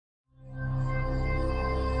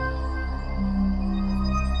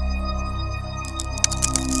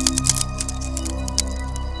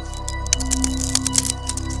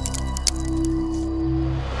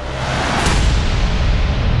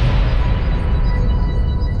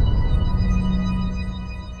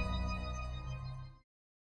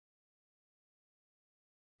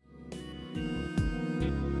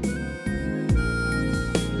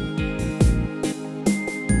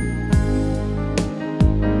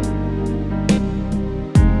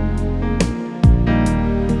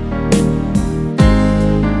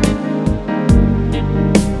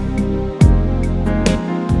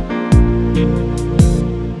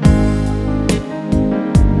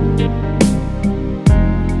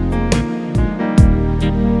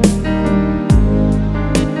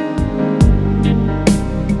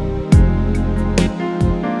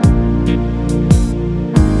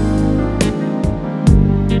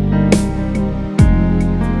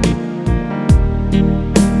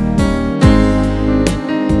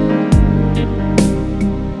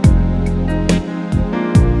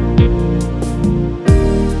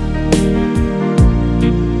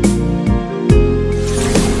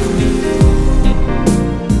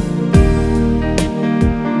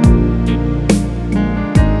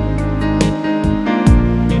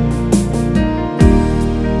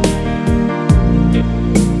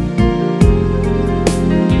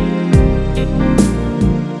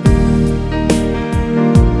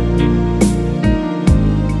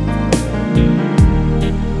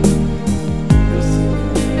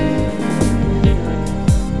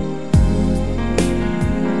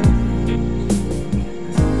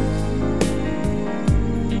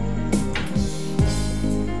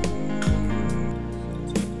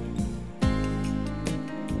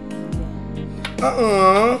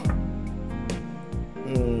Yeah.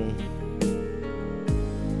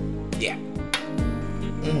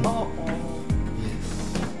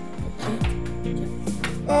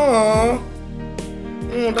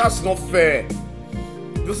 That's not fair.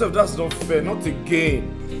 Joseph, that's not fair. Not again.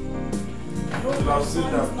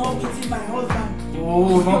 Not beating my husband.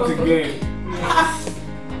 Oh, not again.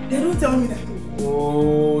 They don't tell me that.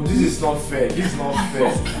 Oh, this is not fair. This is not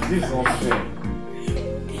fair. This is not fair.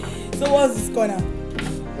 So what's the score now?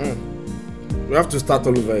 We have to start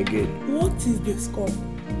all over again. What is the score?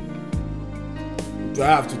 Do I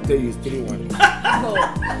have to tell you it's 3-1? No.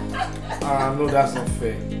 No, that's not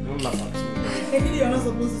fair. Don't laugh at me. Maybe you're not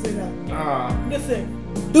supposed to say that. Listen,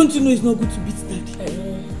 don't you know it's not good to beat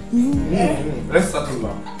daddy? Let's start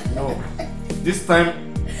over. No. This time,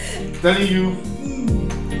 I'm telling you.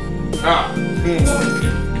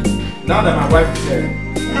 Now that my wife is here,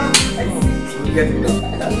 we'll get it done.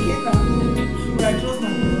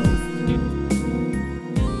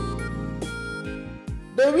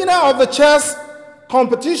 The winner of the chess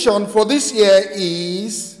competition for this year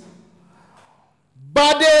is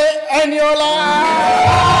Pedro-Adetola.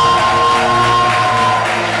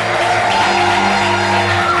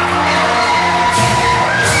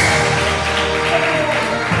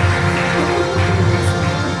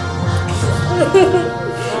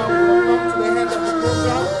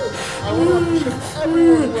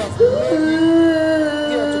 Everyone who has been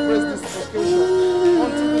here to grace this occasion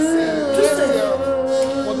until the same next year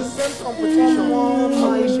for the same competition.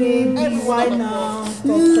 My baby, why now? Stop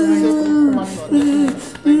crying.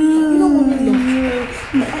 You don't want me to.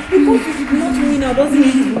 Because if you do not win now, doesn't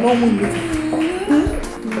mean you will not win later.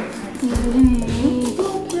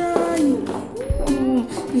 Don't cry.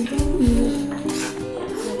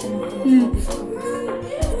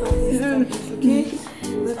 Okay?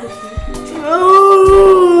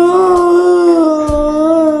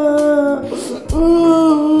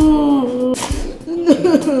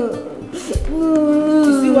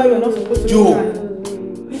 You see why you're not supposed to Joe, cry?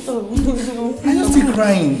 are you still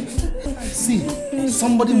crying? See,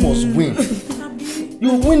 somebody must win.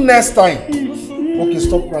 You will win next time. Okay,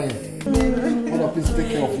 stop crying. Mother, please take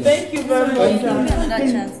care of you. Thank you very much.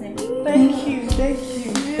 Thank you.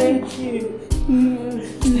 Thank you.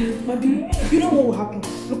 Baby, you know what will happen?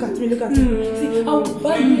 Look at me. See, I'll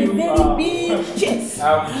buy you a very big chest.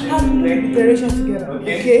 And preparation together.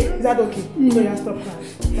 Okay? Is that okay? So yeah, stop crying.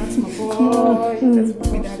 That's my boy. That's my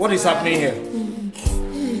boy. What is happening here?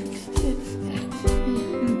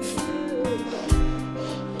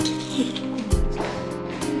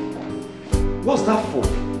 What's that for?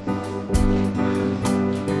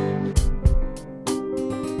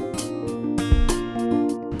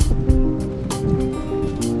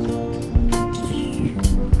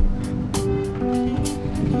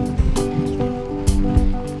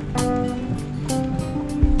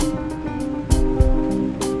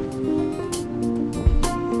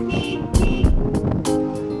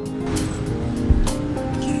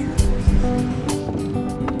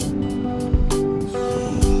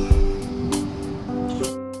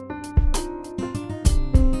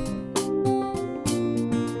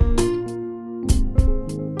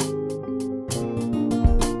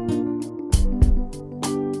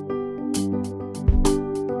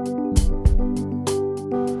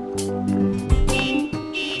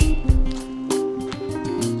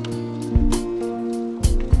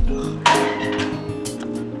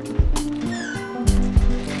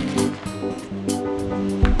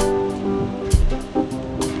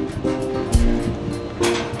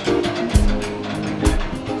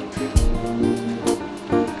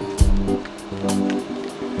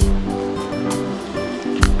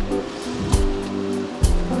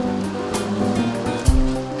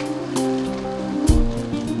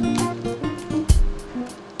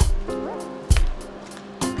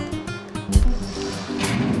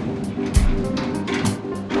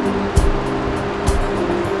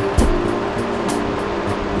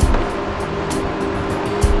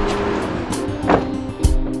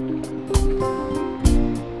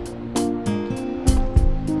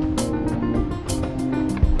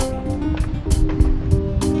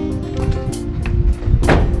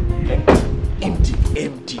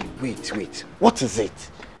 Wait. What is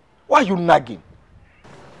it? Why are you nagging?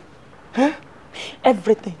 Huh?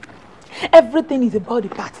 Everything. Everything is about the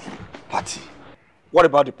party. Party? What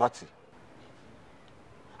about the party?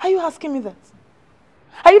 Are you asking me that?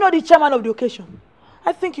 Are you not the chairman of the occasion?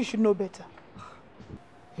 I think you should know better.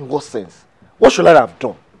 In what sense? What should I have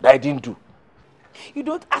done that I didn't do? You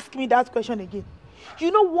don't ask me that question again.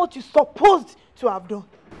 You know what you're supposed to have done.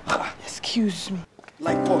 Excuse me.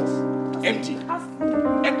 Like what? Empty. Ask me.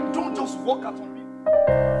 And don't just work out on me.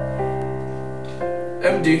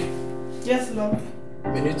 MD, Yes, love.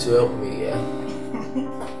 you need to help me, yeah?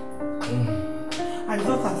 I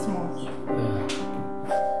thought as small.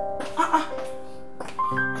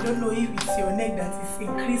 I don't know if it's your neck that is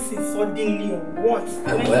increasing suddenly or what.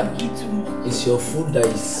 Well, it's your food that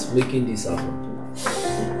is making this happen.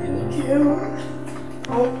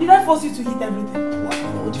 Oh, did I force you to eat everything?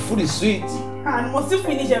 Wow, the food is sweet. And must you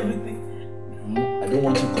finish everything? I don't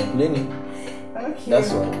want you complaining. Okay.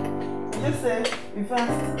 That's why. Joseph, be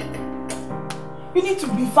fast. You need to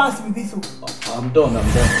be fast with this. I'm done.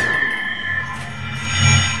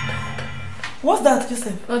 What's that,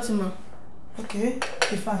 Joseph? Nothing, ma. Okay,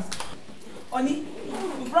 be fast. Honey,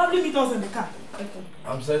 you'll probably meet us in the car. Okay.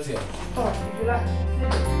 I'm set here. Oh, if you like.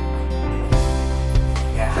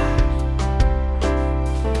 Yeah.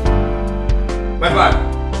 My bad.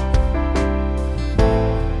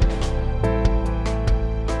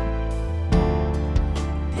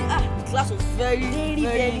 The class was very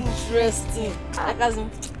interesting. Like as in,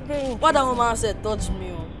 what that woman said touched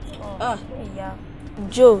me. Yeah.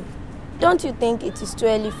 Joe, don't you think it is too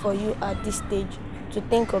early for you at this stage to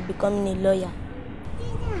think of becoming a lawyer?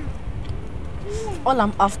 All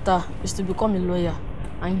I'm after is to become a lawyer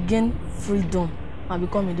and gain freedom and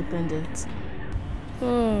become independent.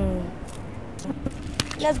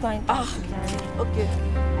 Let's go and talk. Okay.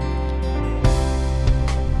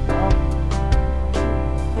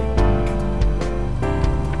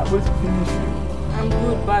 I'm going to finish you. I'm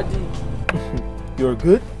good, buddy. You're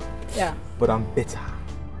good, Yeah. but I'm better.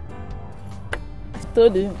 I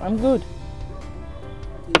told you, I'm good.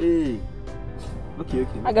 Hey. Okay.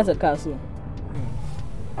 I got a car soon.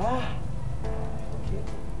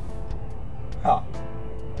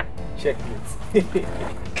 Checkmate.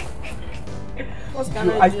 What I can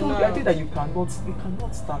I do told you, now? I think that you cannot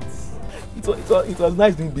start. It was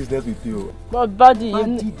nice doing business with you. But buddy, I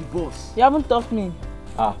did the boss. you haven't taught me.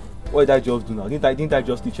 What did I just do now? Didn't I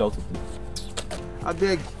just teach you how to play? I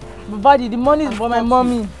beg. But buddy, the money is for my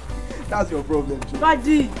mommy. That's your problem, Joe.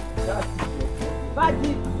 Buddy. That's your problem.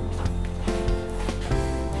 Buddy.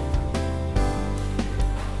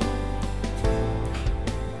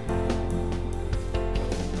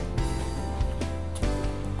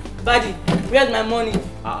 Buddy, where's my money?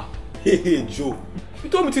 Hey, Joe. You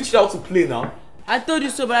told me to teach you how to play now. I told you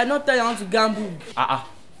so, but I don't tell you how to gamble.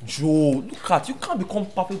 Joe, look at you can't become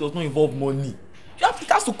perfect does not involve money. It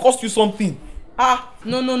has to cost you something.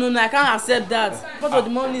 No, I can't accept that. Part of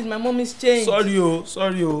the money is my mommy's change. Sorry. I'm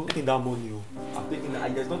taking that money. I'm taking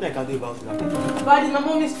that. There's nothing I can do about it. Buddy, my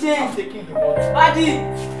mommy's change. I'm taking the money. Buddy.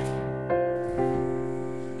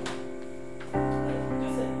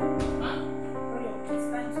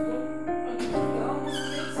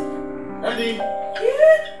 Ready?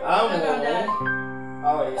 How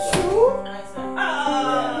are you?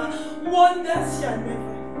 Wonders shall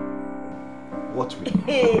never. What way?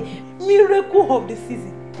 Hey, miracle of the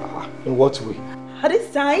season. In what way? At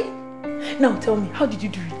this time? Now tell me, how did you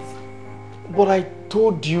do it? But I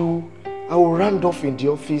told you I will round off in the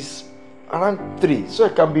office around 3 so I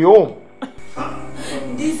can be home.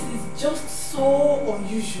 This is just so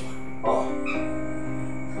unusual.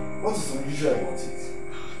 What is unusual about it?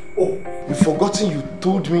 Oh, you've forgotten you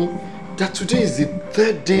told me that today is the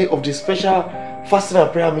 3rd day of the special fasting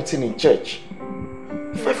and prayer meeting in church.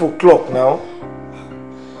 5 o'clock now.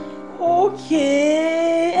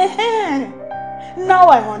 Okay. Now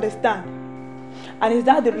I understand. And is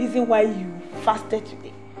that the reason why you fasted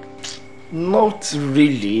today? Not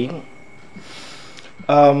really.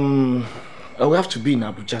 I will have to be in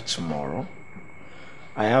Abuja tomorrow.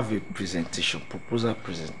 I have a proposal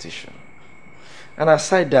presentation. And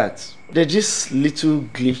aside that, there's this little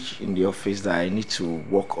glitch in the office that I need to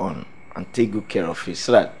work on and take good care of it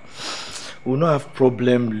so that we'll not have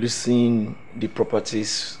problem losing the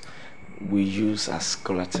properties we use as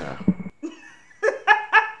collateral.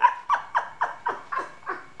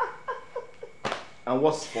 And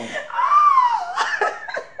what's funny?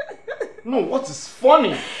 No, what is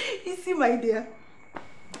funny? You see, my dear,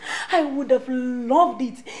 I would have loved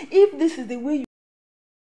it if this is the way you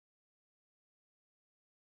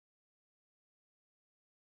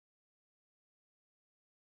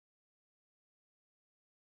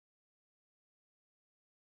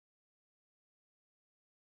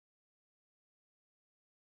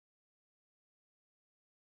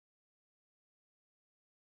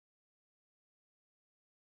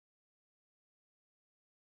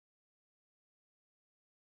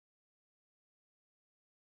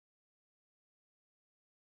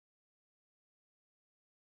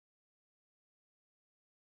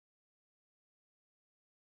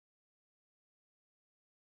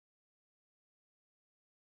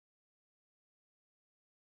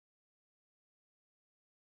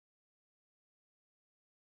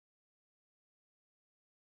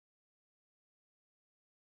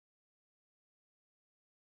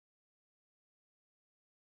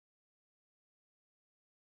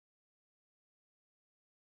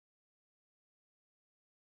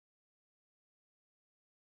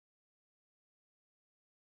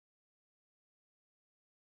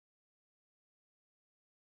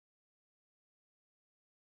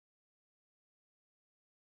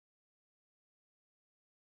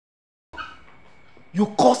You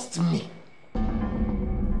cursed me.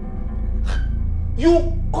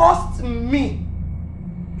 You cursed me.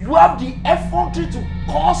 You have the effrontery to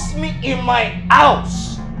curse me in my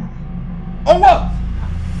house. On what?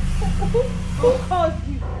 Who caused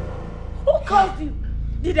you? Who caused you?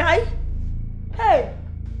 Did I? Hey,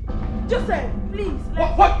 Joseph, please.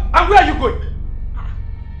 What? And where are you going?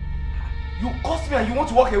 You cursed me and you want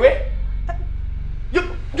to walk away?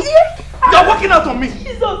 You're walking out on me.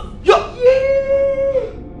 Jesus. Oh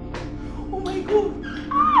my God.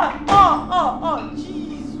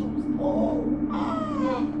 Jesus.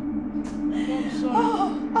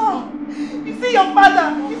 You see your father.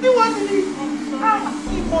 You see what he is.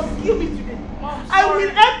 He must kill me today. Mom, I will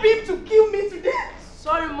help him to kill me today.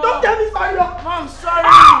 Sorry, Mom. Don't tell me sorry. Mom, sorry.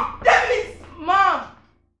 Dennis. Mom.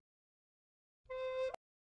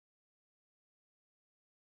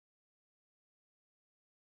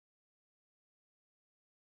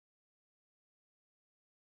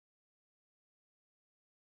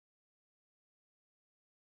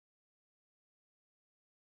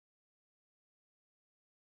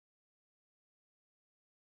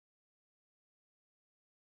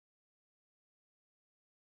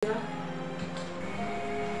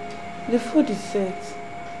 The food is set.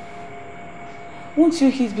 Won't you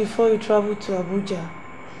eat before you travel to Abuja?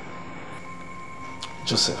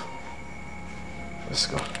 Joseph, let's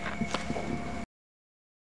go.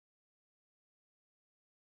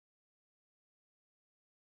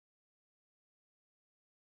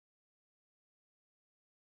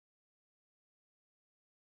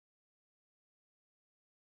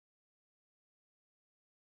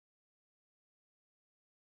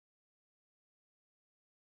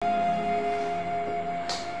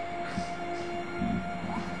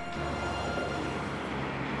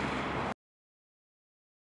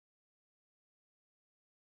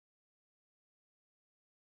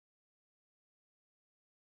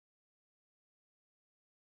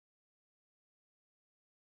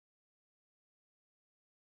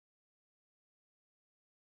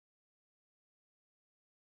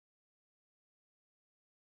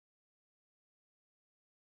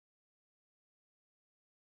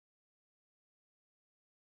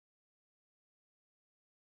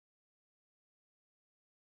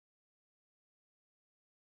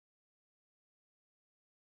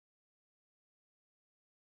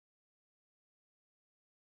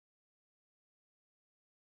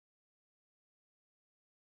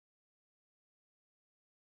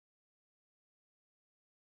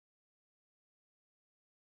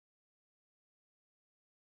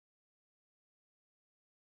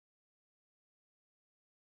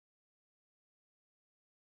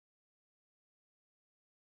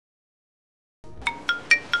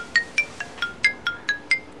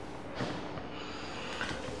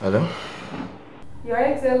 Hello? Your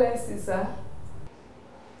Excellency, sir.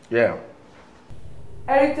 Yeah.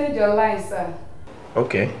 Heritage your line, sir.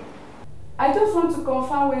 Okay. I just want to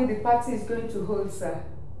confirm when the party is going to hold, sir.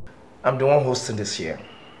 I'm the one hosting this year.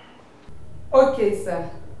 Okay, sir.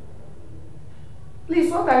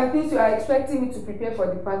 Please, what are the things you are expecting me to prepare for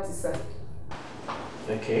the party, sir?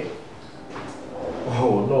 Okay.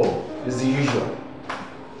 Oh no, it's the usual.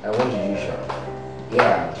 I want the usual.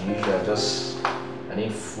 Yeah, the usual. I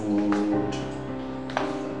need food,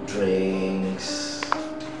 drinks,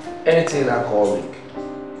 anything alcoholic.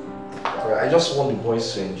 I just want the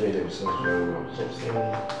boys to enjoy themselves very well. Something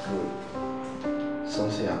good,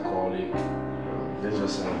 something alcoholic. Let's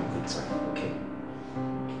just have a good time, okay?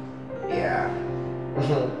 Yeah.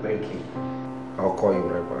 Thank you. I'll call you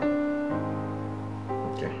right back.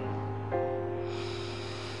 Okay.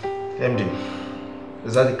 MD,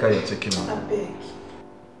 is that the car you're taking on? I beg.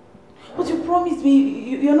 But you promised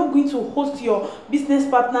me you're not going to host your business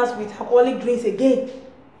partners with alcoholic drinks again.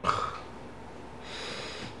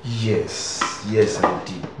 Yes, I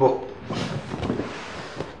did. But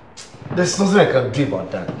there's nothing I can do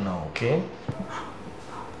about that now, okay?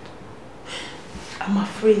 I'm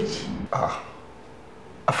afraid.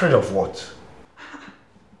 Afraid of what?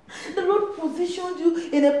 The Lord positioned you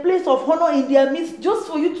in a place of honor in their midst just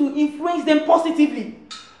for you to influence them positively.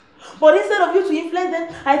 But instead of you to influence them,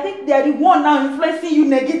 I think they are the one now influencing you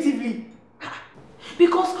negatively.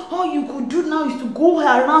 Because all you could do now is to go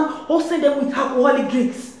around hosting them with alcoholic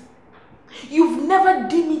drinks. You've never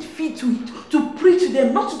deemed it fit to preach to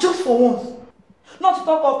them, not just for once. Not to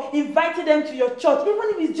talk of inviting them to your church, even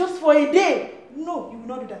if it's just for a day. No, you will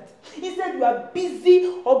not do that. Instead, you are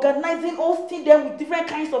busy organizing, hosting them with different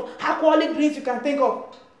kinds of alcoholic drinks you can think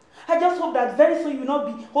of. I just hope that very soon you will not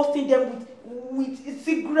be hosting them with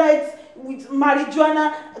cigarettes, with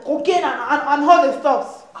marijuana, cocaine, and all the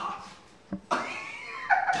stuffs.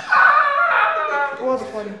 What's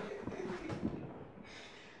funny?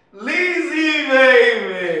 Lizzie,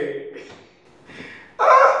 baby!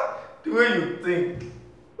 Ah, the way you think.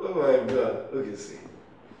 Oh my God. Okay, see.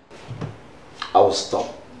 I will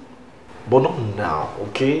stop. But not now,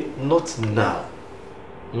 okay? Not now.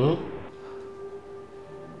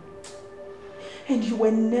 And you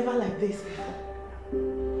were never like this before.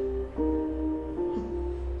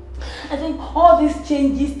 I think all these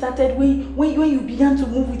changes started when you began to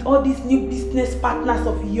move with all these new business partners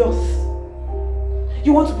of yours.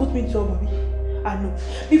 You want to put me in trouble, Bobby? I know.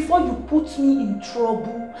 Before you put me in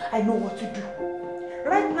trouble, I know what to do.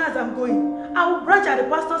 Right now as I'm going, I will branch at the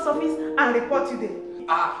pastor's office and report you there.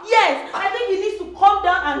 Yes, I think you need to calm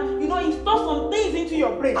down and install some things into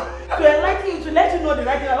your brain to enlighten you, to let you know the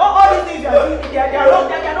right thing. All these things you are doing, they are wrong,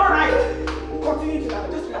 they are not right. Continue to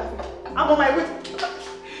laugh, just laugh. I'm on my way.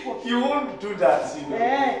 You won't do that, you know.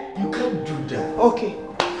 Yeah. You can't do that. Okay,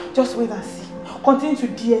 just wait and see. Continue to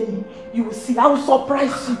dare me. You will see. I will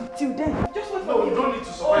surprise you. Till then, just wait for me. No, you don't need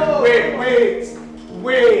to surprise me.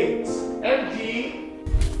 Wait. MD.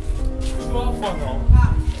 It's not fun now.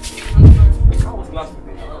 How was last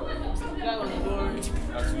week? That was boring.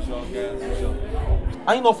 As usual, guys.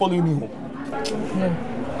 Are you not following me home?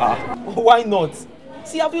 No. Why not?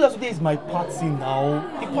 See, I feel that today is my party now.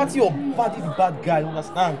 The party of Buddy the bad guy, you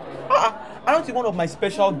understand? I don't see one of my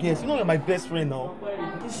special guests. You know you're my best friend now.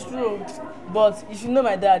 It's true. But you should know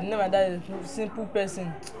my dad. You know my dad is a simple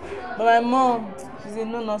person. But my mom, she's a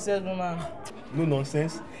no-nonsense woman. No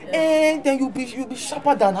nonsense? And then you'll be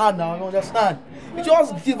sharper than her now, you understand? You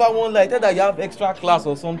just give her one light, tell that you have extra class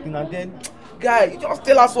or something, and then, guy, you just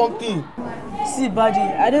tell her something. See, buddy,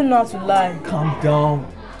 I don't know how to lie. Calm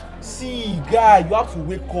down. See, guy, you have to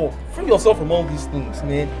wake up. Free yourself from all these things,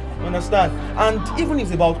 man. You understand? And even if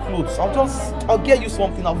it's about clothes, I'll get you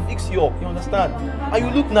something, I'll fix you up, you understand? And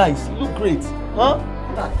you look nice, you look great, huh?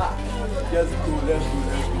 Let's go.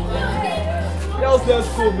 Let's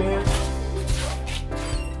go, man.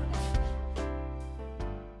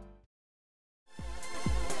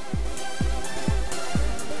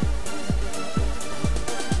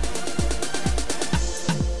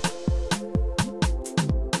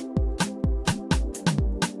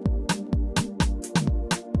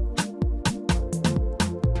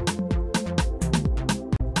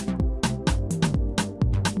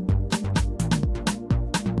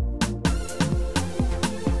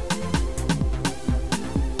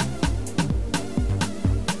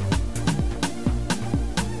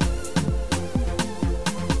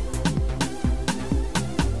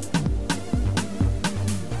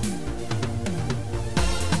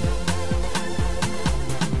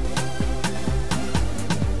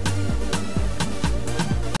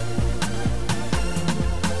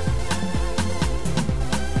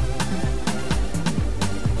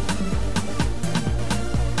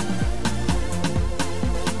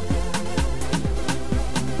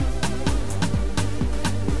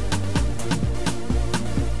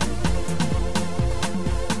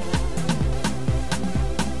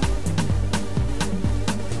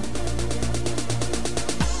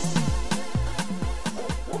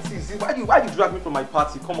 Why did you drag me from my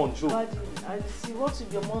party? Come on, Joe. Buddy, I see. What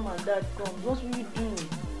if your mom and dad come? What will you do?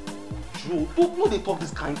 Joe, don't they talk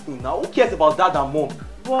this kind of thing now? Who cares about dad and mom?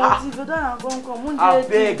 But if your dad and mom come, I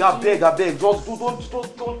beg. Just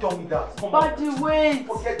don't tell me that. Come on. Buddy, wait.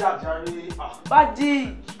 Forget that, Johnny.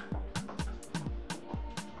 Buddy.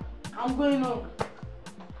 I'm going home.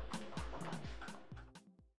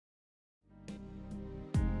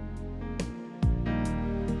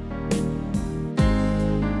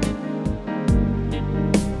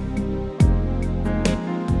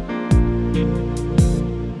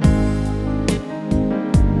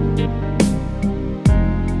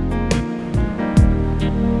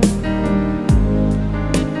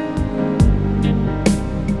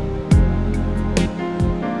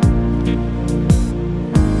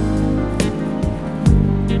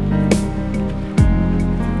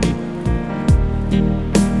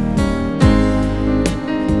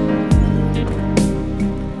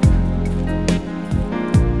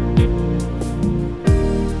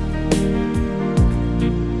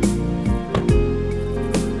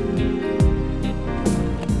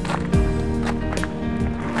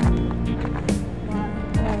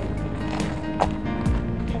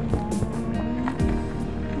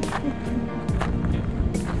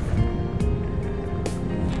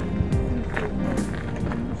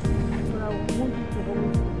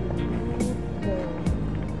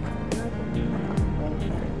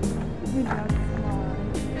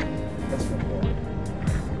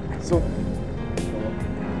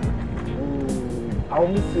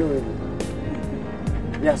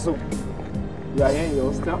 you are here in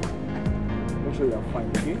your hostel, make sure you are fine,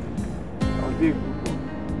 okay? I'll be a good one.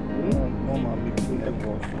 Mom, I'll be good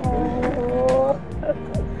effort.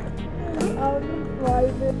 I'll be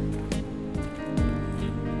private.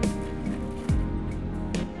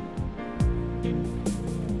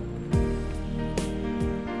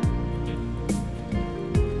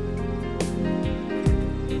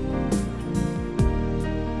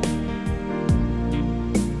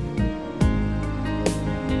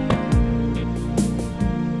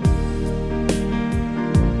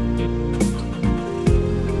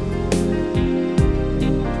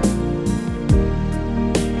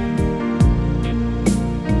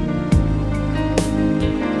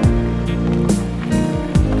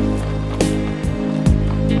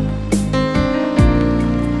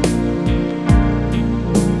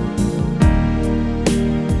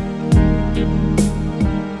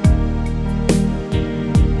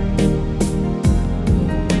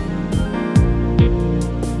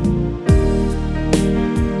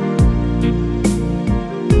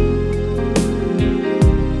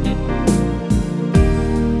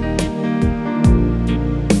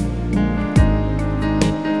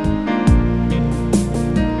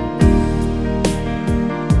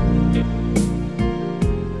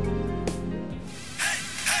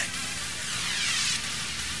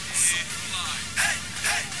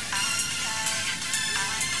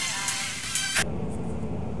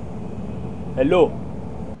 Hello.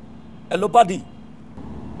 Hello, buddy.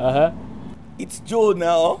 Uh-huh. It's Joe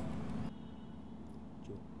now.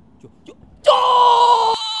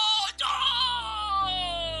 Joe!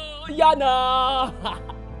 Yana!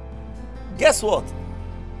 Guess what?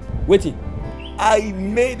 Waiting. I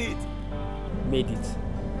made it. Made it.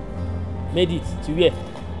 Made it to where?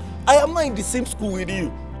 I am not in the same school with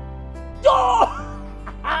you. Joe!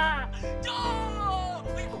 Joe!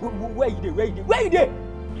 Where you there? Where you there?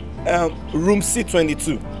 Room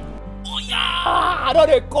C22. Oh yeah! I know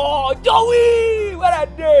they call Joey! Where are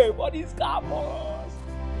they? For this campus?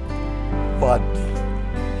 But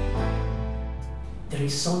there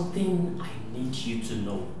is something I need you to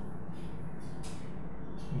know.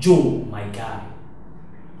 Joe, my guy,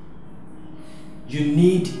 you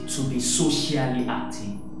need to be socially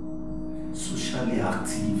active. Socially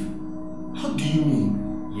active? How do you mean?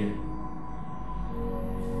 Yeah.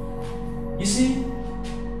 You see,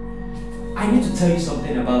 I need to tell you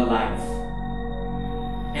something about life.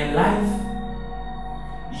 In life,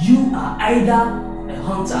 you are either a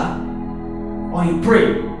hunter or a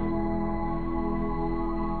prey.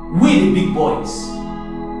 We the big boys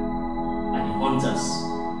are the hunters.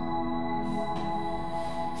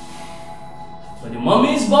 But the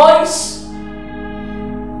mommy's boys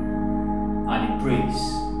are the preys.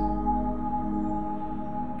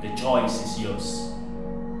 The choice is yours.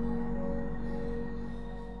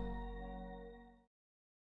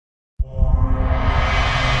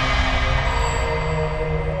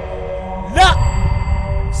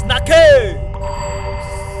 Snake!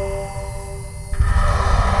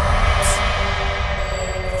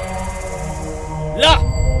 La!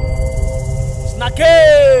 Snake!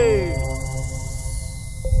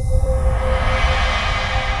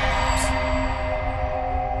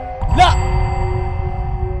 La!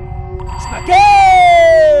 Snake!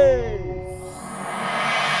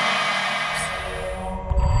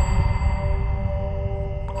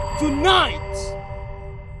 Tonight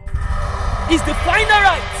is the final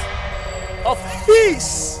rite of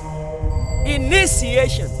his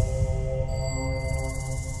initiation.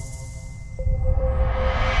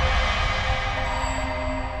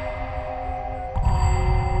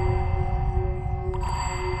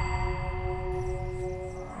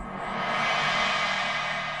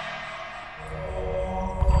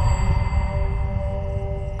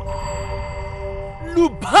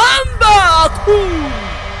 Lubamba Akun!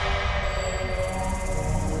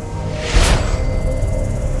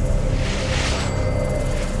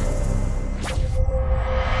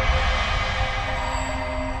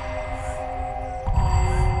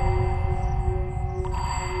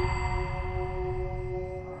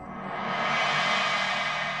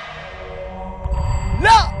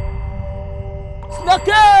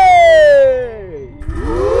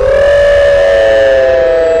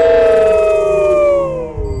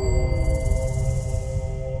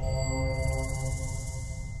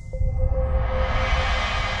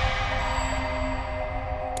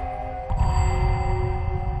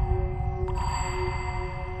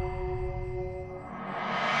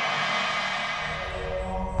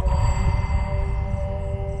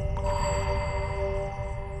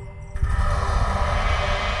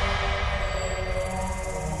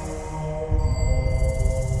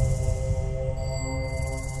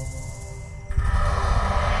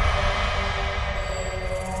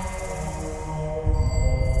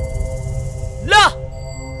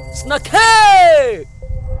 Snake!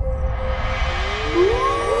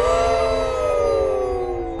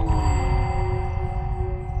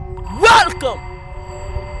 Welcome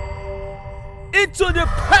into the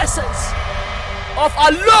presence of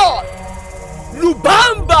our Lord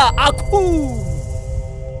Lubamba Aku.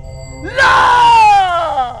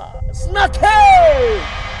 La Snake!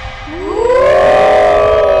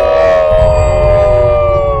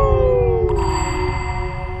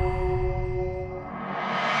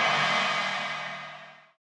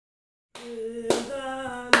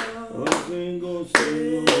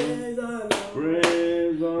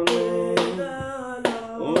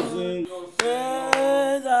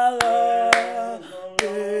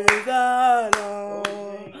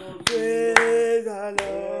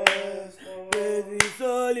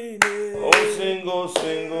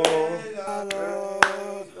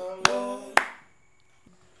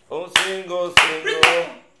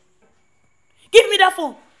 Give me that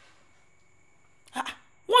phone.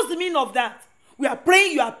 What's the meaning of that? We are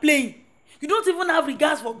praying, you are playing. You don't even have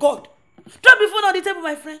regards for God. Drop the phone on the table,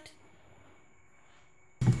 my friend.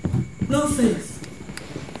 Nonsense.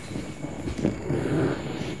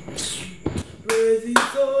 Praise His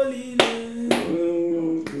holy name.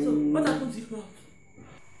 So, what happens if not?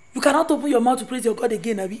 You cannot open your mouth to praise your God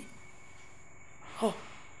again, Abi? Oh.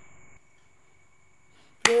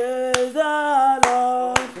 Praise the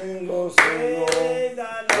Lord. Praise the Lord. Praise the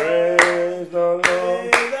Lord. Praise the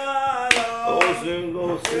Lord.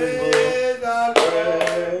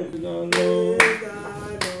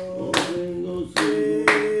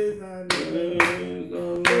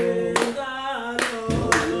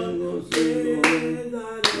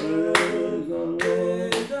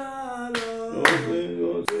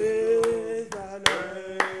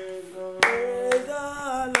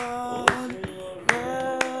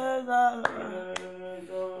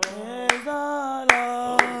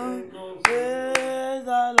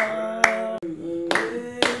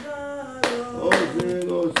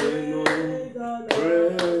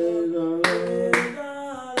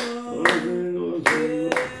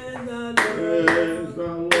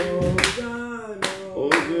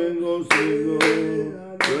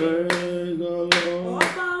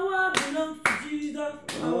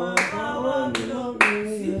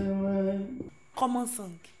 Common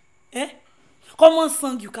song. Common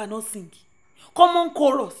song you cannot sing. Common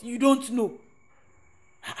chorus you don't know.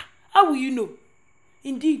 How will you know?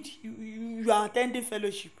 Indeed, you are attending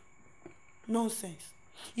fellowship. Nonsense.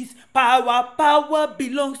 It's power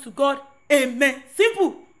belongs to God. Amen.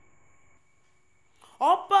 Simple.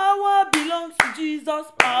 All power belongs to Jesus.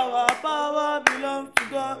 Power belongs to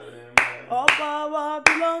God. All power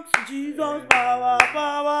belongs to Jesus.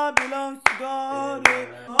 Power belongs to God.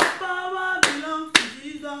 All power belongs to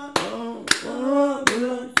Jesus. Power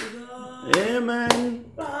belongs to God. Amen.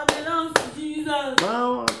 Power belongs to Jesus.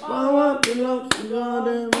 Power belongs to God.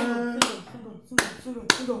 Amen.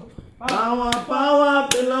 Power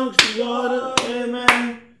belongs to God.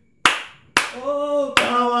 Amen. Oh,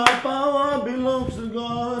 power belongs to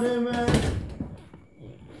God. Amen.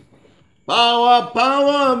 Power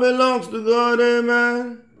belongs to God.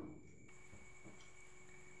 Amen.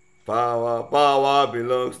 Power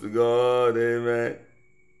belongs to God. Amen.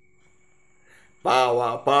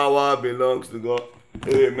 Power belongs to God.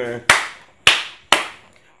 Amen.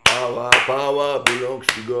 Power belongs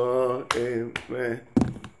to God. Amen.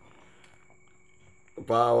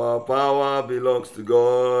 Power belongs to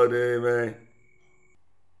God. Amen.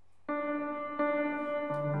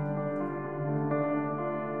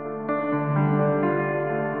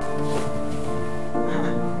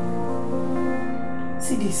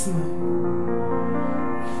 See this man.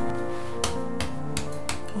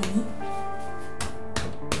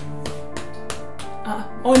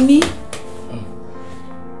 Oni?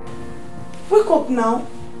 Wake up now.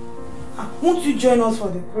 Won't you join us for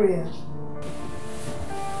the prayer?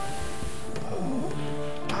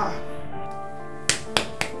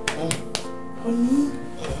 Oni?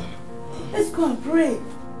 Let's go and pray.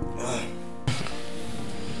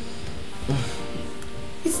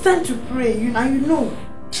 It's time to pray, and you know.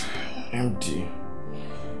 Empty.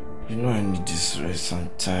 You know I need this rest. I'm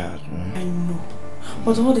tired, man. I know.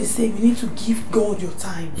 But all they say, we need to give God your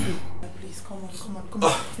time. Please, come on.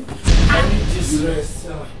 I need this rest.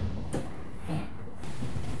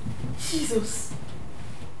 Jesus.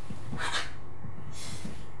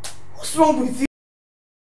 What's wrong with you?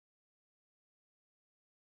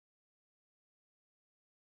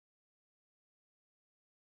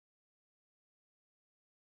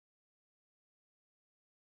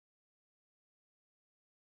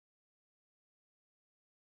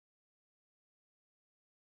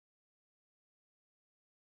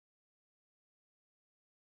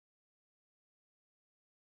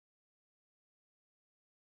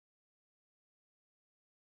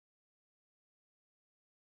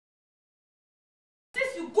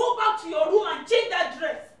 go back to your room and change that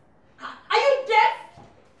dress. Are you deaf?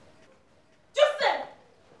 Joseph,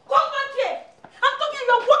 come back here. I'm talking,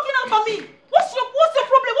 you're walking out on me. What's your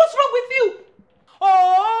problem? What's wrong with you?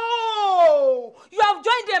 Oh, you have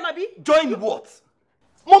joined them, Abi? Join what?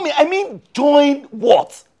 Mommy, I mean join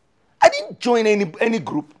what? I didn't join any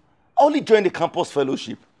group. I only joined the campus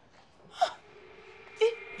fellowship.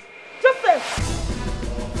 Joseph!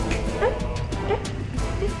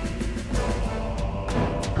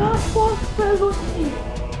 Campus fellowship.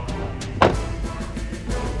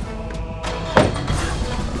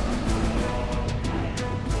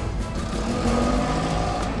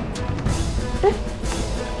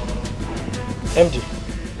 MD,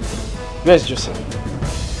 where's Joseph?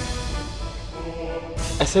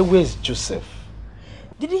 I said, where's Joseph?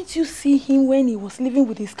 Didn't you see him when he was living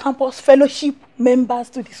with his campus fellowship members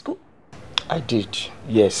to the school? I did,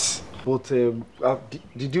 yes. But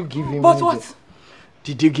did you give him... But what?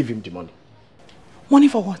 Did you give him the money? Money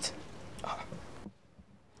for what?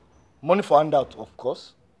 Money for handout, of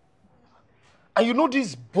course. And you know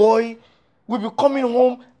this boy will be coming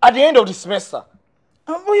home at the end of the semester.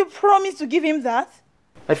 But you promised to give him that?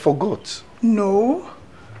 I forgot. No.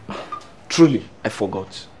 Truly, I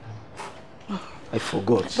forgot. I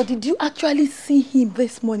forgot. But did you actually see him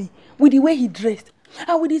this morning with the way he dressed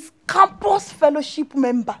and with his campus fellowship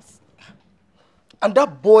members? And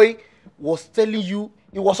that boy was telling you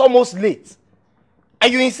he was almost late.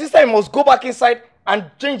 And you insisted he must go back inside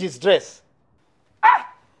and change his dress.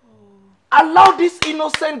 Allow this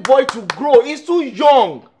innocent boy to grow. He's too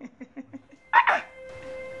young.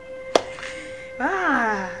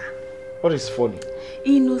 What is funny?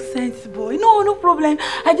 Innocent boy. No problem.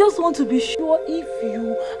 I just want to be sure if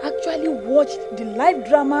you actually watched the live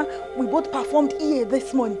drama we both performed here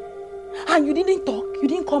this morning. And you didn't talk, you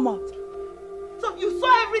didn't come out. So you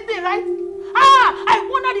saw everything, right? I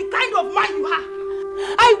wonder the kind of man you are.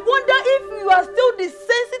 I wonder if you are still the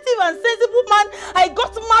sensitive and sensible man I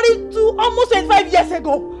got married to almost 25 years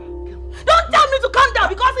ago. Don't tell me to calm down,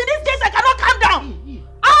 because in this case I cannot calm down.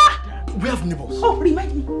 We have neighbors. Oh,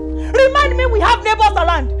 remind me. Remind me we have neighbors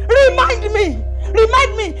around. Remind me.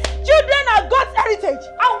 Remind me. Children are God's heritage.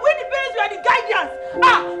 And we the parents, we are the guardians.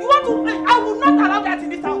 You want to... I will not allow that in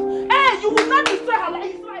this house. Hey, you will not destroy her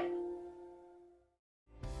life.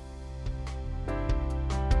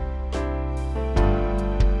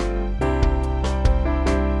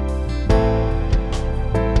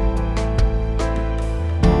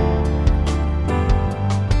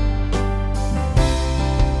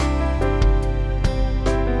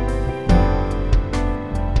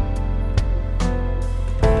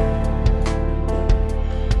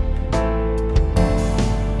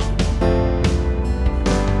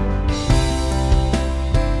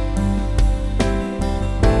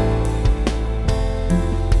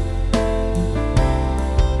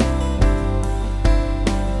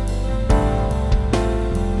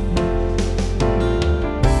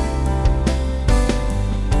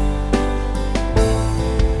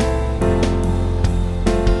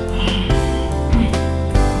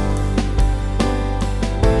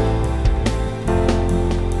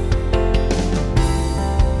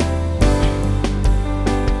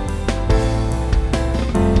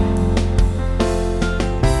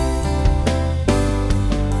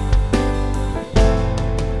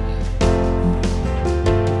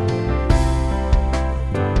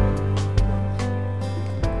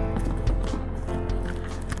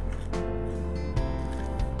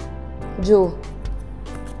 Joe.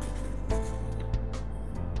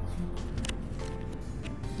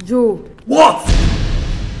 Joe. What?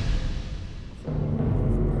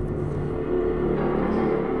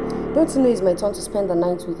 Don't you know it's my turn to spend the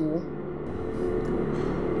night with you?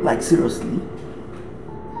 Like seriously?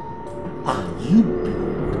 Are you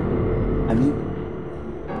blind? I mean,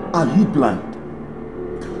 are you blind?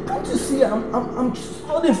 Don't you see I'm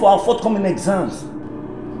studying for our forthcoming exams.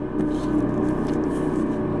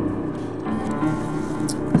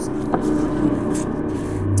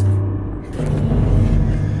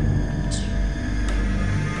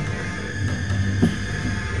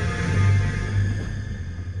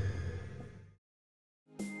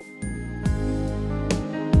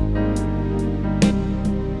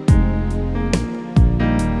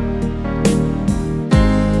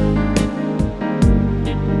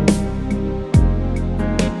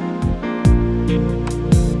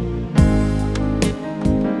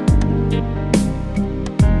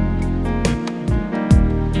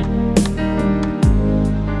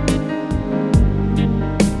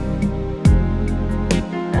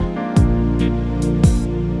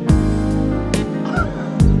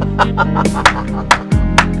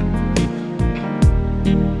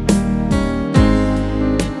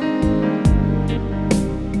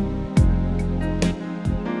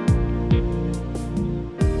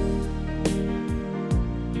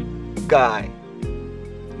 guy.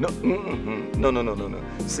 No, no.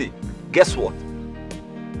 See, guess what?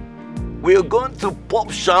 We're going to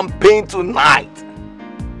pop champagne tonight.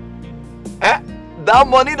 Eh? That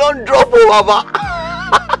money don't drop, oh, Baba.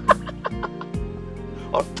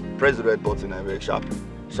 Oh, press the red button and very sharply.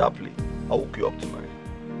 Sharply. I'll hook you up tonight.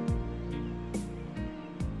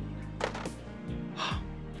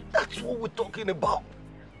 That's what we're talking about.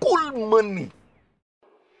 Cool money.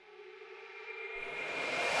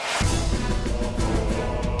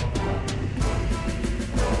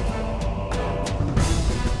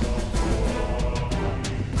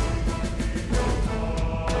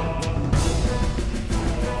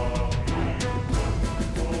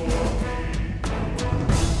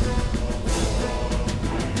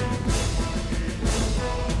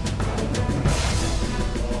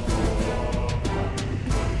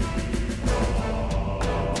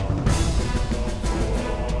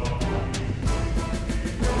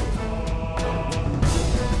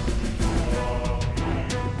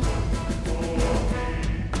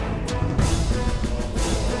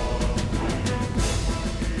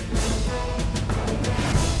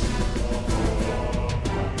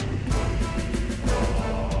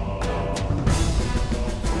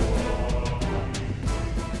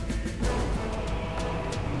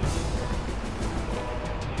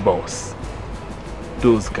 Boss,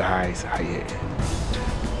 those guys are here.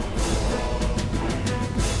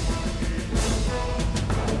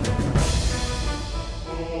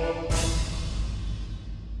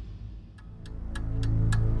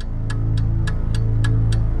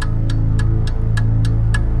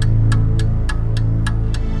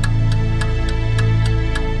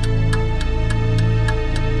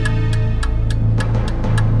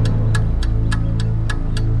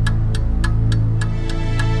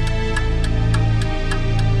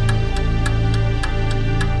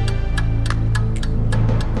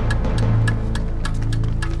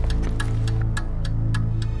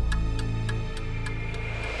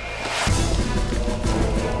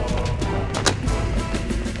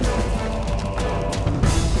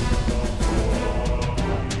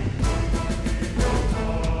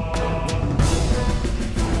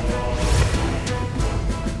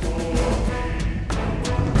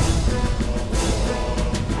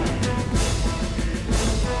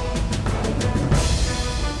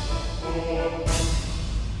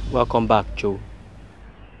 Welcome back, Joe.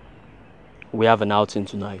 We have an outing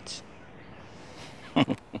tonight.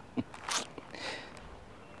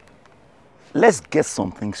 Let's get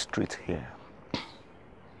something straight here.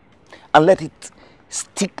 And let it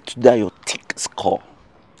stick to that your thick skull.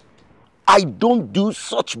 I don't do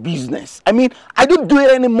such business. I mean, I don't do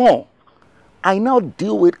it anymore. I now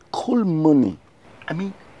deal with cool money. I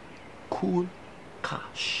mean, cool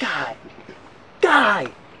cash. Guy,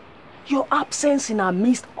 your absence in our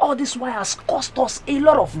midst all this while has cost us a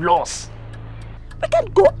lot of loss. We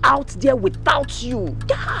can't go out there without you,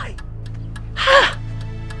 guy.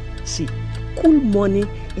 See, cool money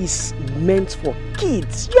is meant for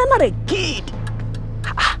kids. You're not a kid.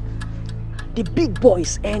 The big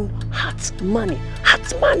boys earn hot money.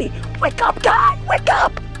 Hot money. Wake up, guy. Wake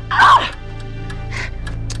up.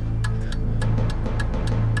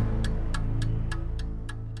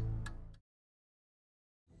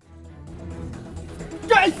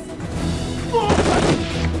 Guys!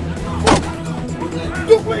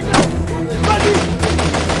 Look, wake up! Buddy!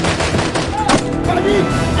 Buddy!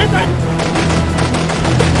 Enter!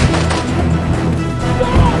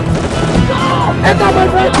 No! Enter, my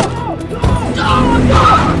friend!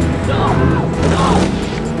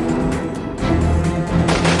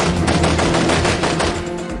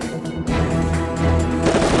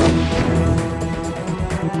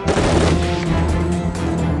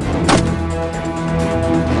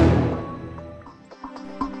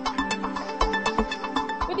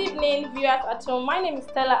 Good evening, viewers at home. My name is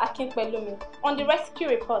Stella Akinpelumi. On the rescue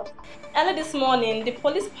report, early this morning, the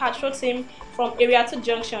police patrol team from Area 2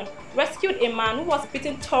 Junction rescued a man who was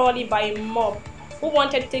beaten thoroughly by a mob who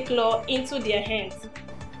wanted to take law into their hands.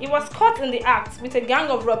 He was caught in the act with a gang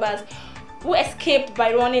of robbers who escaped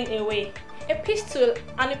by running away. A pistol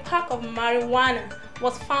and a pack of marijuana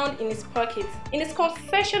was found in his pocket. In his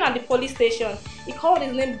confession at the police station, he called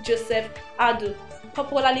his name Joseph Adu,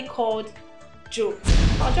 popularly called Joe.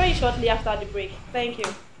 I'll join you shortly after the break. Thank you.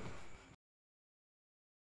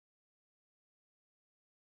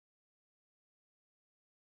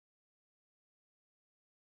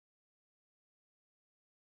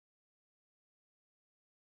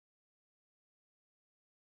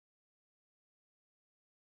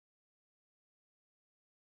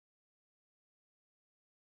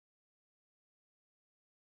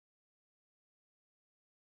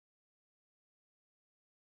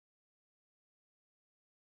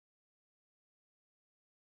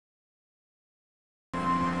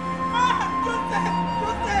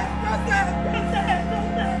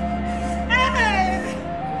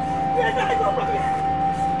 can I go from here?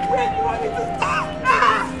 Where do you want me to stop?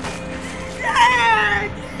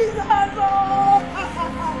 Yeah! Jesus! Oh!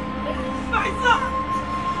 My son!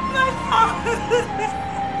 My son!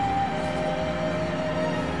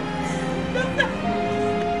 Joseph!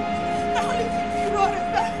 The only thing you don't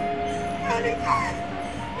understand. Only thing.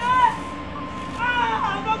 Yes!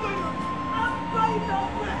 I'm not going to. I'm going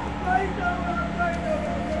nowhere. I'm going nowhere. I'm going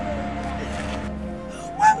nowhere.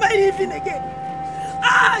 Where am I living again?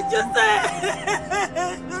 Joseph!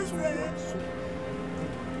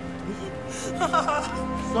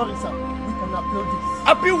 Sorry, sir. We can appeal this.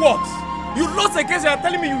 Appeal what? You lost a case and you're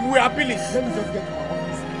telling me you were appealing. Let me just get to my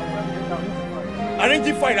office.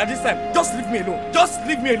 Arranging file at this time. Just leave me alone. Just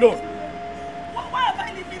leave me alone. Why am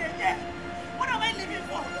I living again? What am I living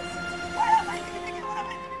for? Why am I living again? What am I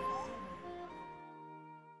living for?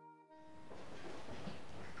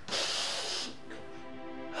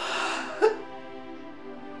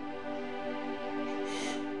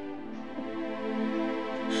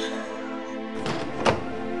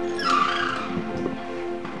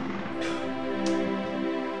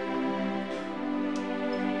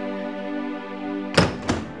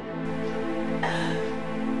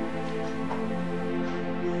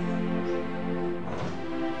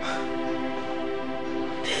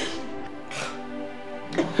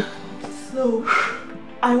 So,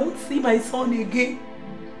 I won't see my son again.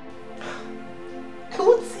 I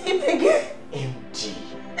won't see him again. MD,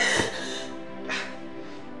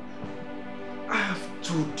 I have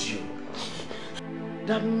told you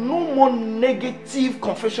that no more negative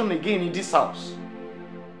confession again in this house.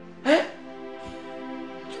 Eh?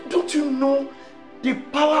 Don't you know the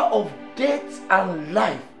power of death and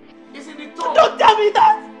life is in the tongue? Don't tell me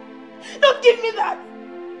that! Don't give me that!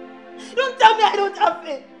 Don't tell me I don't have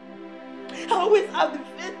faith! I always have the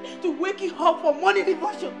faith to wake you up for morning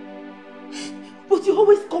devotion. But you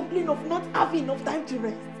always complain of not having enough time to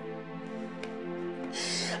rest.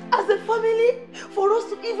 As a family, for us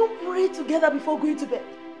to even pray together before going to bed.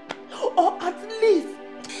 Or at least,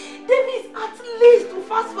 Davis, at least to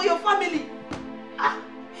fast for your family.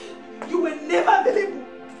 You were never available.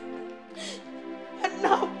 And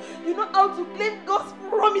now, you know how to claim God's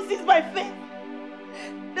promises by faith.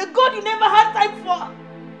 The God you never had time for.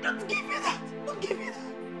 Don't give me that. Don't give me that.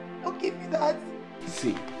 Don't give me that.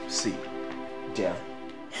 See, dear,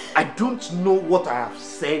 I don't know what I have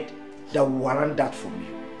said that will warrant that from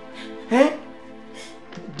you. Eh?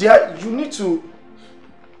 Dear, you need to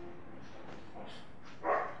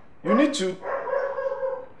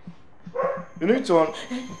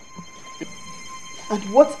And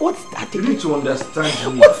what's that again? You need to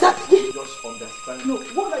understand me. What's that again? Just understand No, me.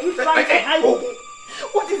 what are you trying to hide again?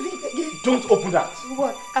 What is it again? Don't open that.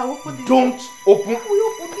 What? I open it. Don't open. I will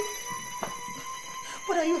open it.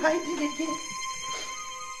 What are you hiding again?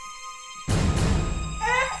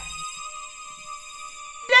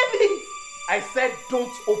 David! I said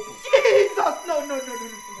don't open. Jesus! No.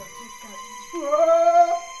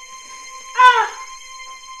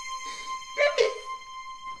 David!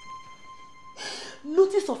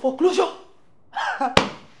 Notice of foreclosure.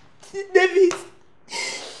 David!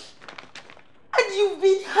 And you've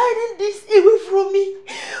been hiding this away from me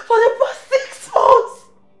for the past 6 months.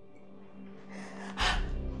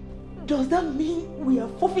 Does that mean we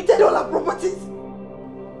have forfeited all our properties?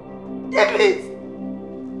 David!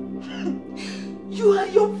 You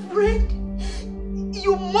and your friend,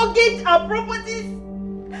 you mortgage our properties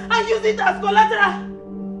and use it as collateral.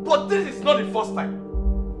 But this is not the first time.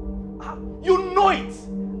 You know it.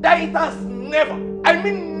 That it has never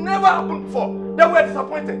happened before. That we are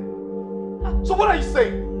disappointed. So what are you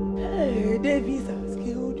saying? Hey, Davis has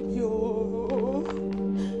killed me. Oh.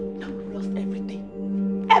 Now we've lost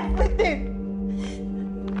everything. Everything.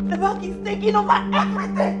 The bank is taking over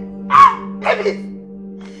everything. Davis!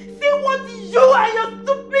 See what you and your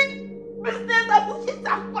stupid business and bullshit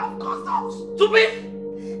have cost us. Stupid?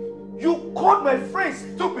 You called my friend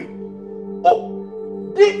stupid?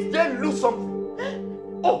 Oh, did they lose something?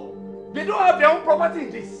 Oh, they don't have their own property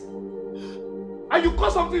in this. And you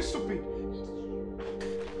call something stupid?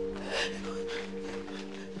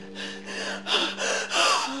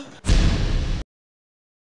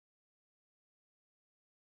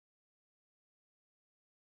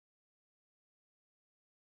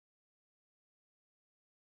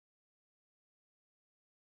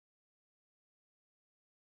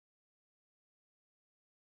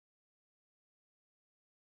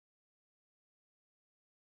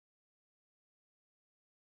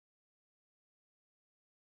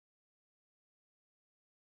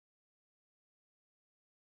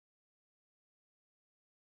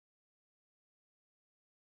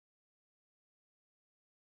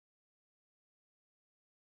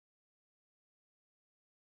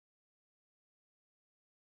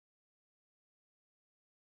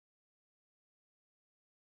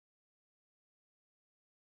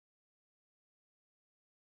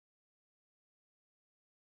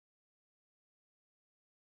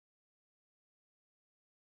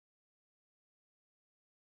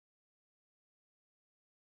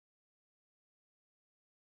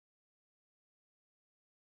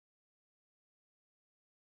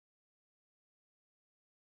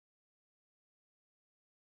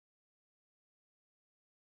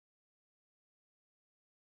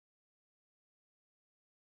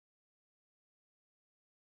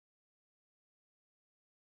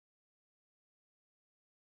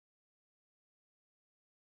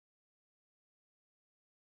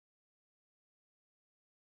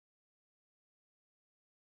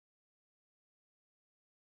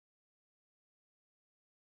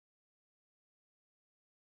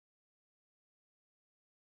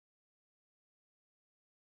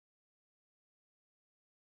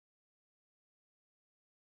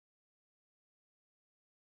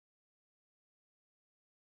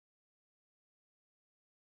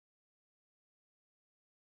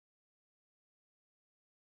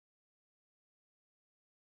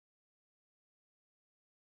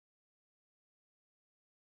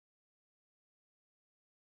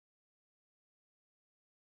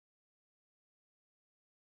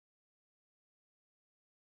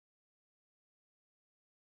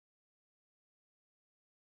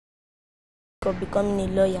 of becoming a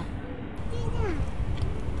lawyer.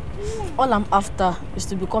 All I'm after is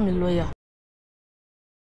to become a lawyer.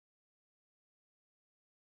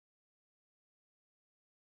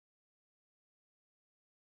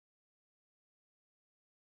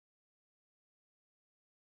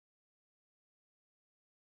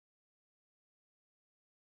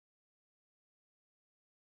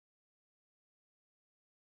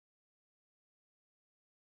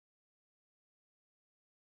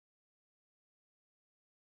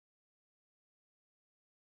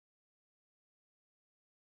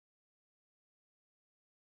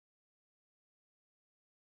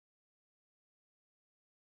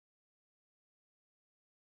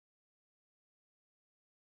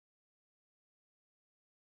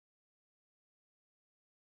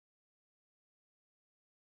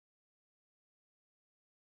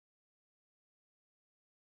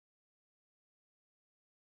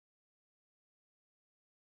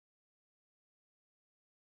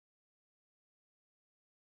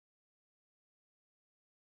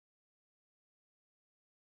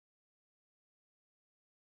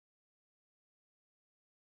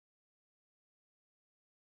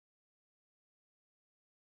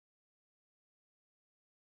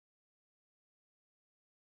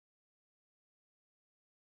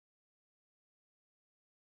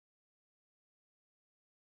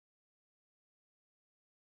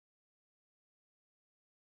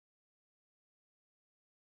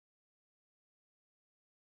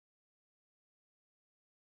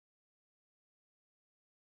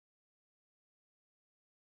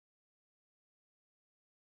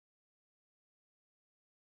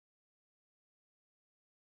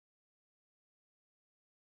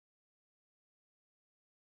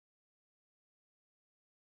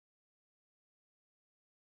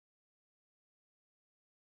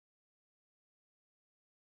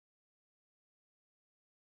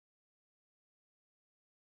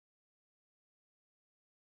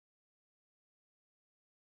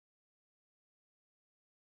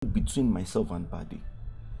 Between myself and Buddy,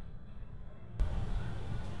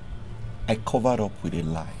 I covered up with a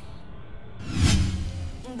lie.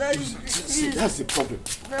 See, that's the problem.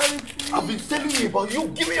 I've been telling you about you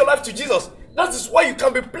giving your life to Jesus. That is why you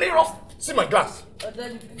can be playing off. See my glass.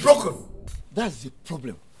 Broken. That's the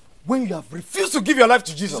problem. When you have refused to give your life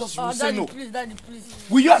to Jesus, you will say no. Daddy, please.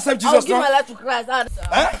 Will you accept Jesus now? I'll give my life to Christ.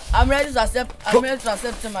 I'm ready to accept. I'm ready to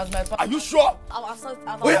accept him as my father. Are you sure? I'll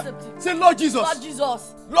accept him. Say Lord Jesus. Lord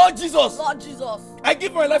Jesus. Lord Jesus. Lord Jesus. I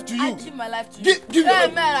give my life to you. I give my life to you. Give your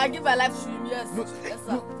life. Amen. I give my life to him. Yes. Yes,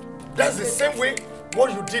 sir. That's the same way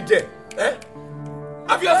what you did there. Eh?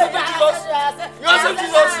 Have you accepted Jesus? You accept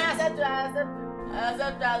Jesus? I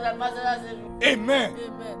accept my Amen.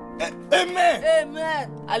 Amen. Amen.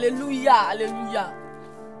 Amen. Hallelujah. Hallelujah.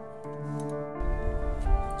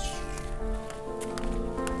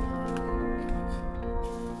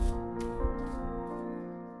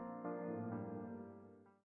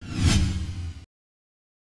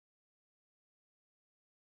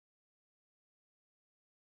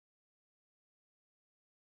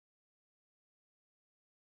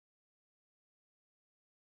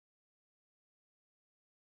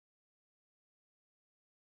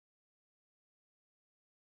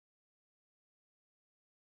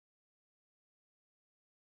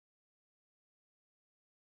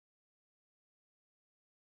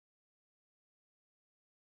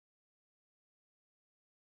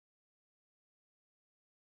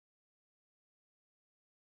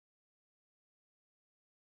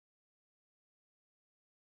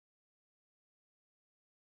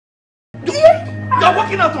 You're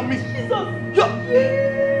working out on me.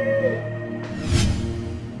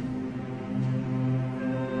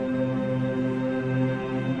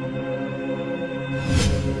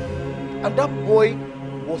 And that boy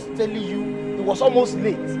was telling you it was almost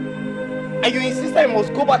late. And you insisted he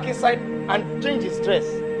must go back inside and change his dress.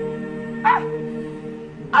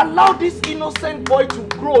 Allow this innocent boy to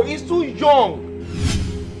grow. He's too young.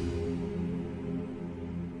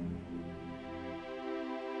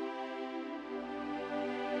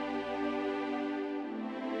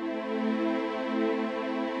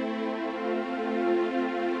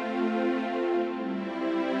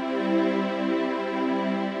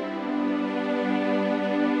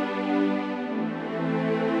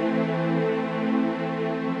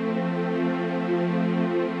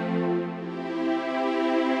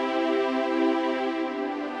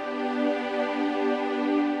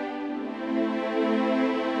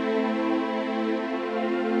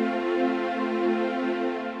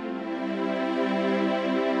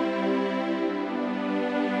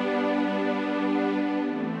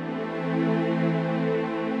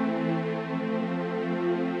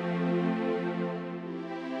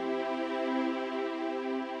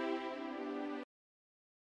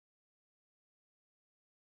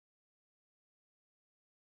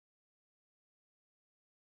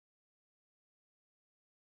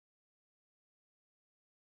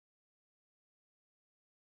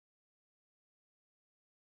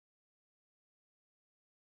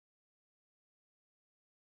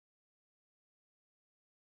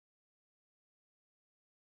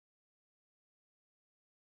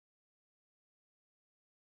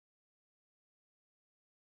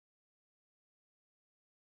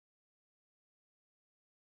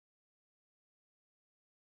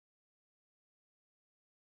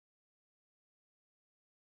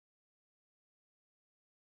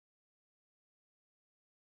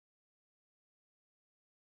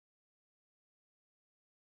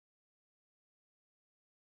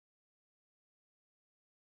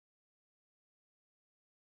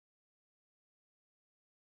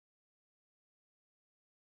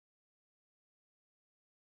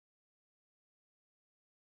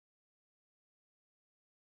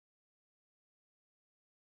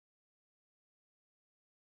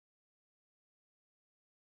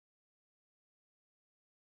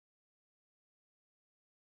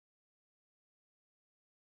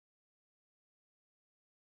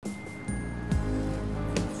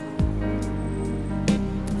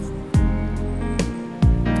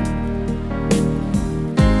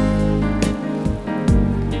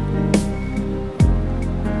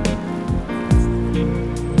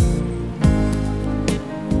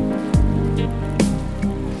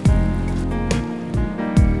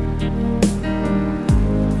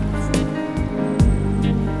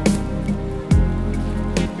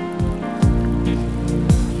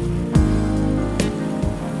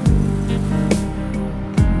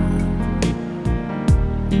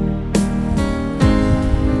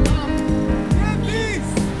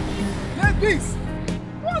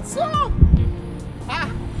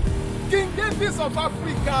 of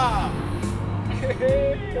Africa.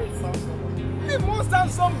 The most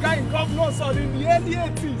handsome guy in governors in the early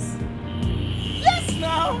 80s. Yes,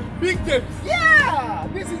 now. Big James. Yeah,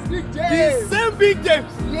 this is Big James. The same Big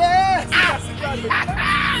James. Yes.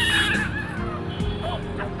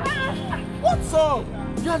 What's up?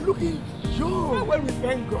 You are looking young. Well, we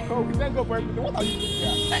thank God. We thank God for everything. What are you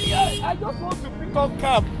doing here? I just want to pick up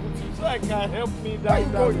cab so I can help me down. Where are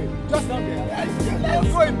you going? Just down there. Let's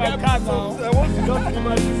go in my car now. I want to just give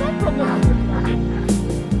my some problem.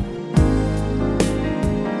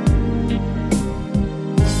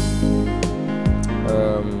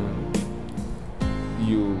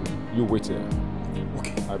 You wait here.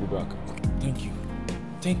 Okay. I'll be back. Thank you.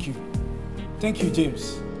 Thank you. Thank you,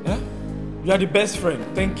 James. Yeah? You are the best friend.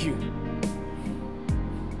 Thank you.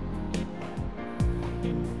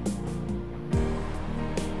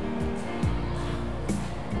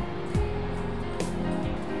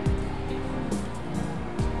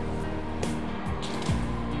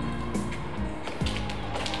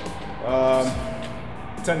 Um,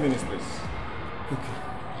 10 minutes, please. Okay.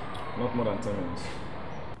 Not more than 10 minutes.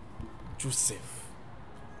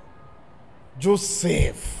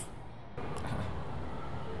 Joseph.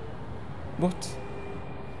 What?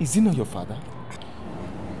 Is he not your father?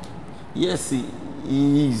 Yes, he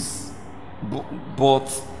is. But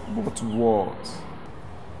what?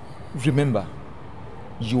 Remember,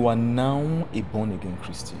 you are now a born-again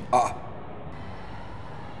Christian.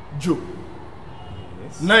 Joe.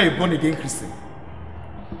 Yes. Now a born-again Christian.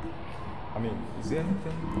 I mean, is there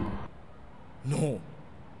anything? No.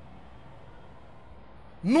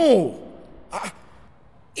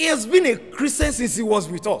 He has been a Christian since he was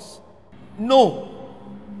with us. No.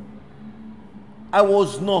 I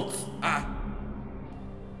was not.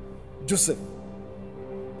 Joseph.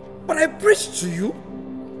 But I preached to you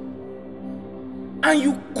and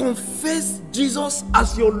you confessed Jesus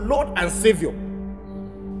as your Lord and Savior.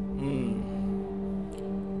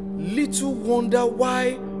 Little wonder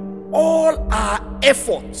why all our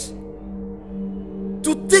efforts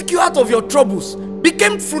to take you out of your troubles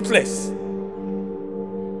became fruitless.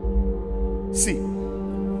 See,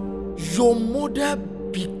 your mother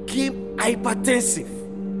became hypertensive.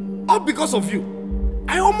 All because of you.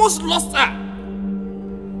 I almost lost her.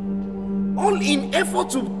 All in effort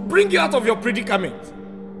to bring you out of your predicament.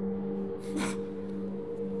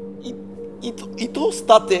 It all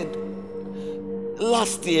started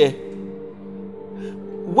last year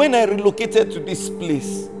when I relocated to this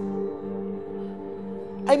place.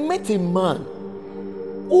 I met a man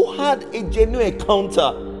who had a genuine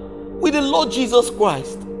encounter with the Lord Jesus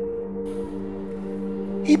Christ.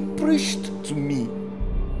 He preached to me.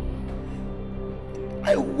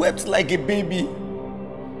 I wept like a baby.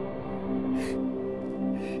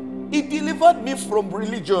 He delivered me from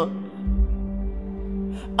religion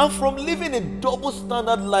and from living a double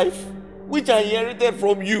standard life which I inherited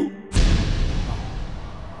from you.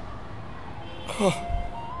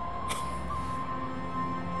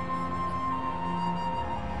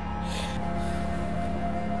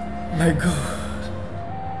 My God.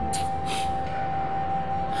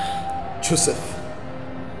 Joseph.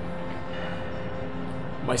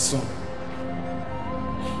 My son.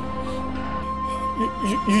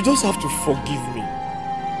 You just have to forgive me.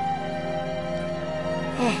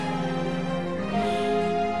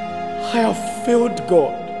 I have failed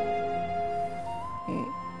God.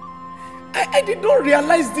 I did not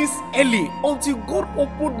realize this early until God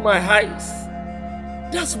opened my eyes.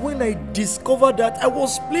 That's when I discovered that I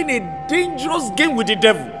was playing a dangerous game with the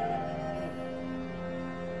devil.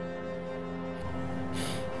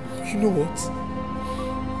 You know what?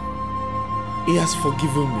 He has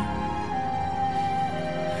forgiven me.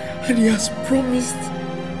 And he has promised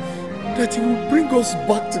that he will bring us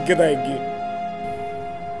back together again.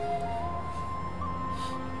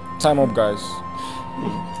 Time up, guys.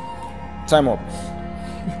 Time up.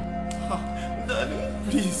 Daddy,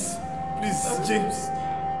 please, James.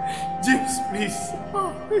 James, please.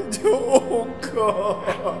 Oh,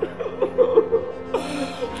 God.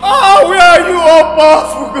 Where are you, all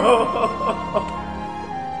powerful God?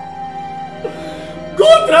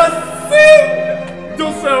 God has saved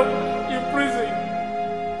Joseph in prison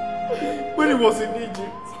when he was in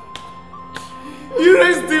Egypt. He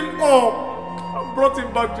raised him up and brought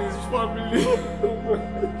him back to his family.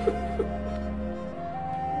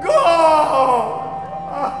 God!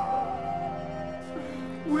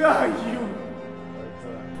 Where are you?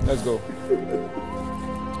 Let's go.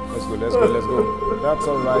 Let's go. That's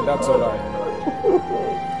alright.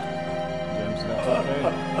 James, that's okay.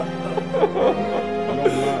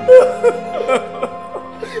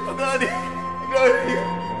 Young man. Daddy.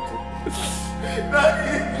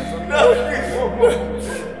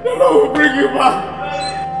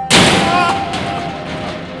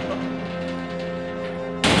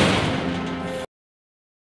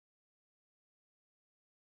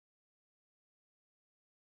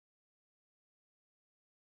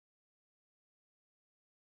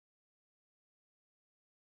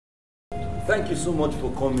 Thank you so much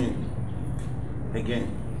for coming.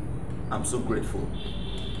 Again, I'm so grateful.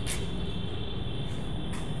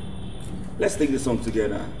 Let's take this song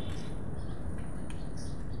together.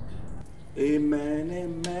 Amen,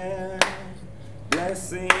 amen.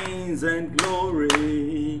 Blessings and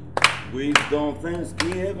glory, wisdom,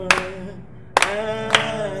 thanksgiving,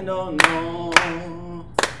 and honor,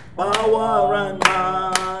 power and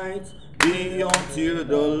might be unto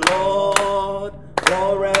the Lord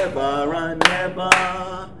forever and ever.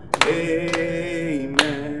 Amen.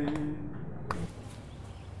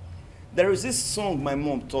 There is this song my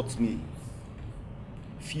mom taught me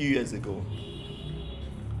a few years ago.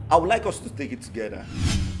 I would like us to take it together.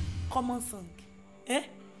 Common song. Eh?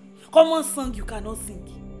 Common song you cannot sing.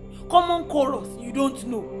 Common chorus you don't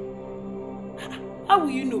know. How will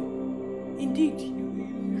you know? Indeed,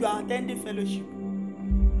 you are attending fellowship.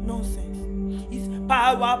 Nonsense. It's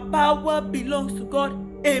power belongs to God.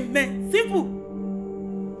 Amen. Simple.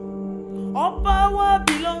 All power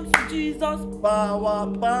belongs to Jesus. Power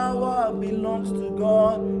belongs to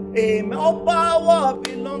God. Amen. All power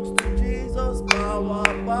belongs to Jesus. Power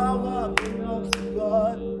belongs to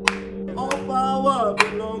God. All power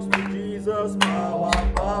belongs to Jesus.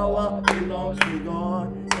 Power belongs to God.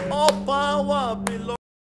 All power belongs.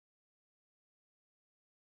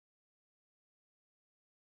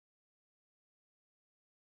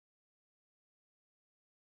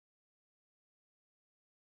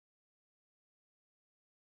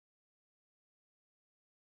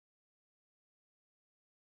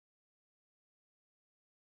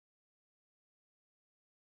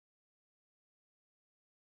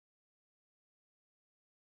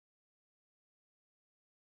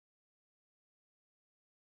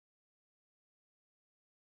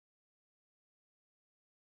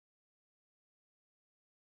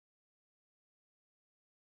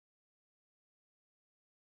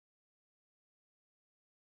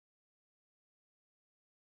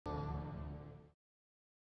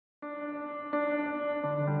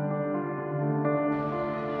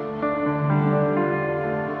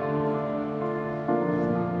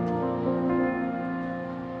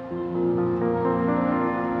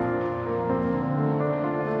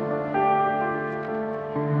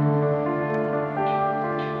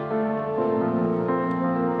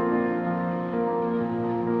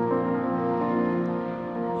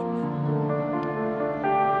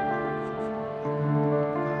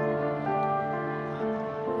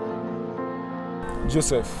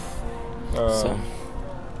 Joseph. Sir.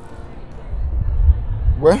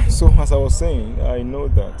 Well, so as I was saying, I know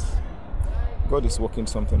that God is working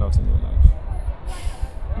something out in your life.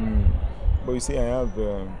 But you see, I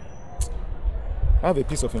have a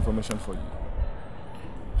piece of information for you.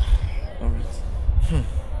 All right.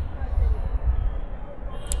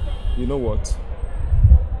 You know what?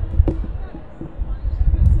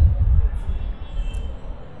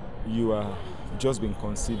 You are just being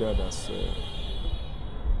considered as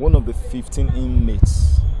one of the 15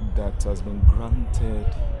 inmates that has been granted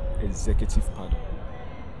executive pardon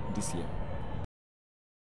this year.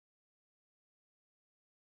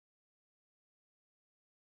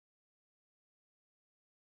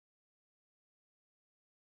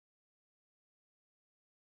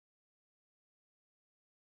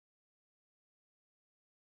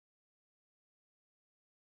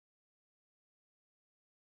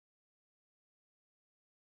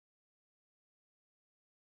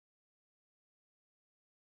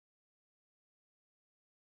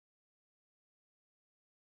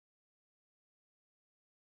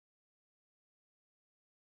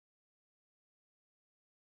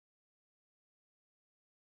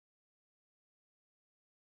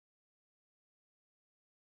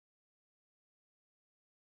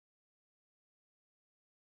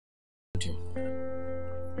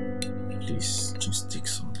 Please, just take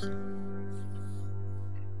something.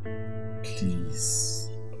 Please.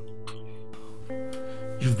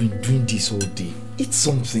 You've been doing this all day. Eat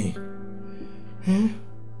something.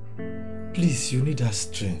 Please, you need that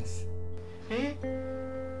strength.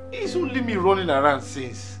 It's only me running around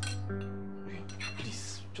since.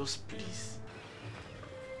 Please, just please.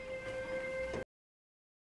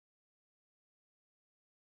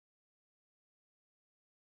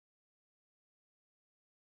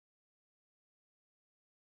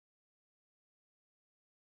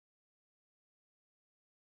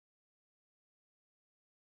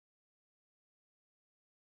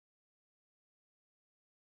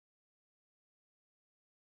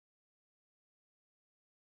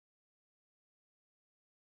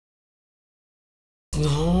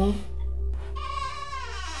 No.